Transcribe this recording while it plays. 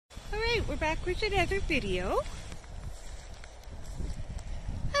Alright, we're back with another video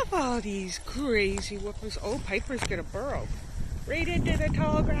of all these crazy woofers. Oh, Piper's gonna burrow right into the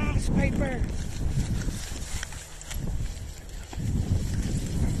tall grass, Piper.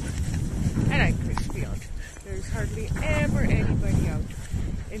 I like this field. There's hardly ever anybody out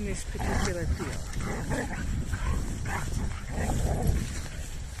in this particular field.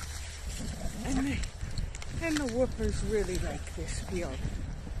 And the woofers really like this field.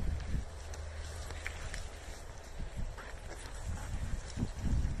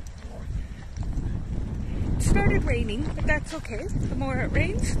 It started raining, but that's okay. The more it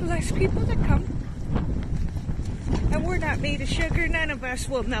rains, the less people that come. And we're not made of sugar. None of us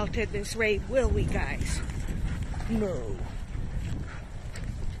will melt in this rain, will we, guys? No.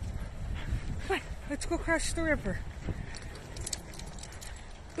 Come on, let's go across the river.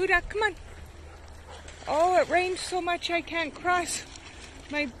 Buda, come on. Oh, it rained so much I can't cross.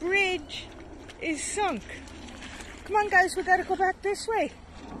 My bridge is sunk. Come on, guys, we gotta go back this way.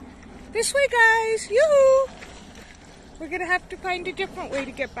 This way, guys. Yoo-hoo! We're gonna have to find a different way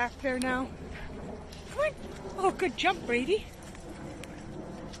to get back there now. Come on. Oh, good jump, Brady.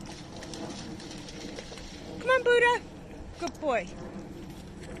 Come on, Buda. Good boy.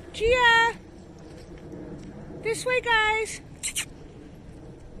 Gia. This way, guys.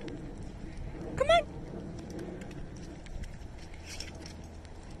 Come on.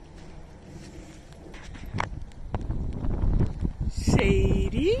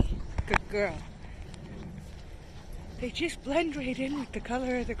 Sadie. Good girl. They just blend right in with the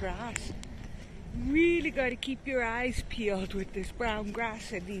color of the grass. Really got to keep your eyes peeled with this brown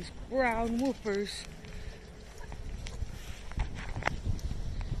grass and these brown woofers.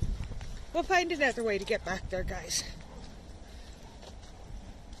 We'll find another way to get back there, guys.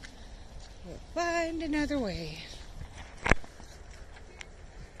 We'll find another way.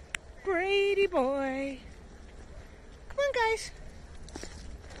 Brady boy. Come on, guys.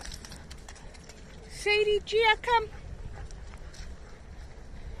 Sadie, Gia, come.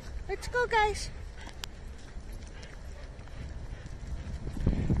 Let's go, guys.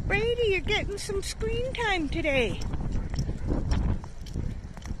 Brady, you're getting some screen time today.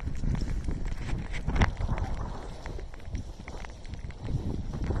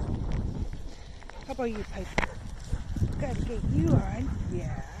 How about you, Piper? Gotta get you on.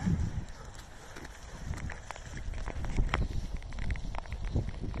 Yeah.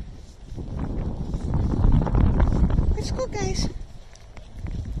 Let's go, guys.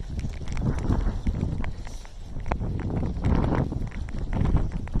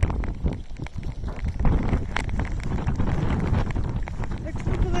 Let's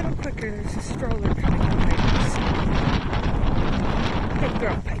move a little quicker. There's a stroller coming up behind us. Good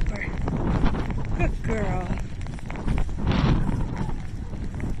girl, Piper. Good girl.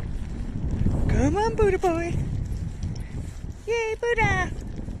 Come on, Buda boy. Yay, Buda.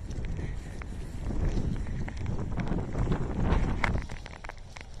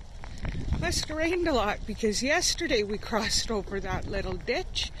 Must have rained a lot because yesterday we crossed over that little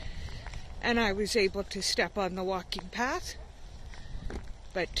ditch and I was able to step on the walking path.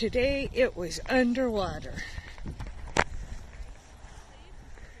 But today it was underwater.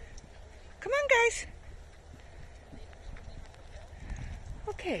 Come on, guys.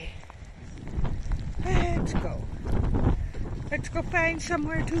 Okay. Let's go. Let's go find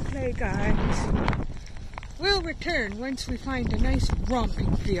somewhere to play, guys. We'll return once we find a nice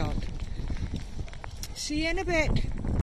romping field. See you in a bit.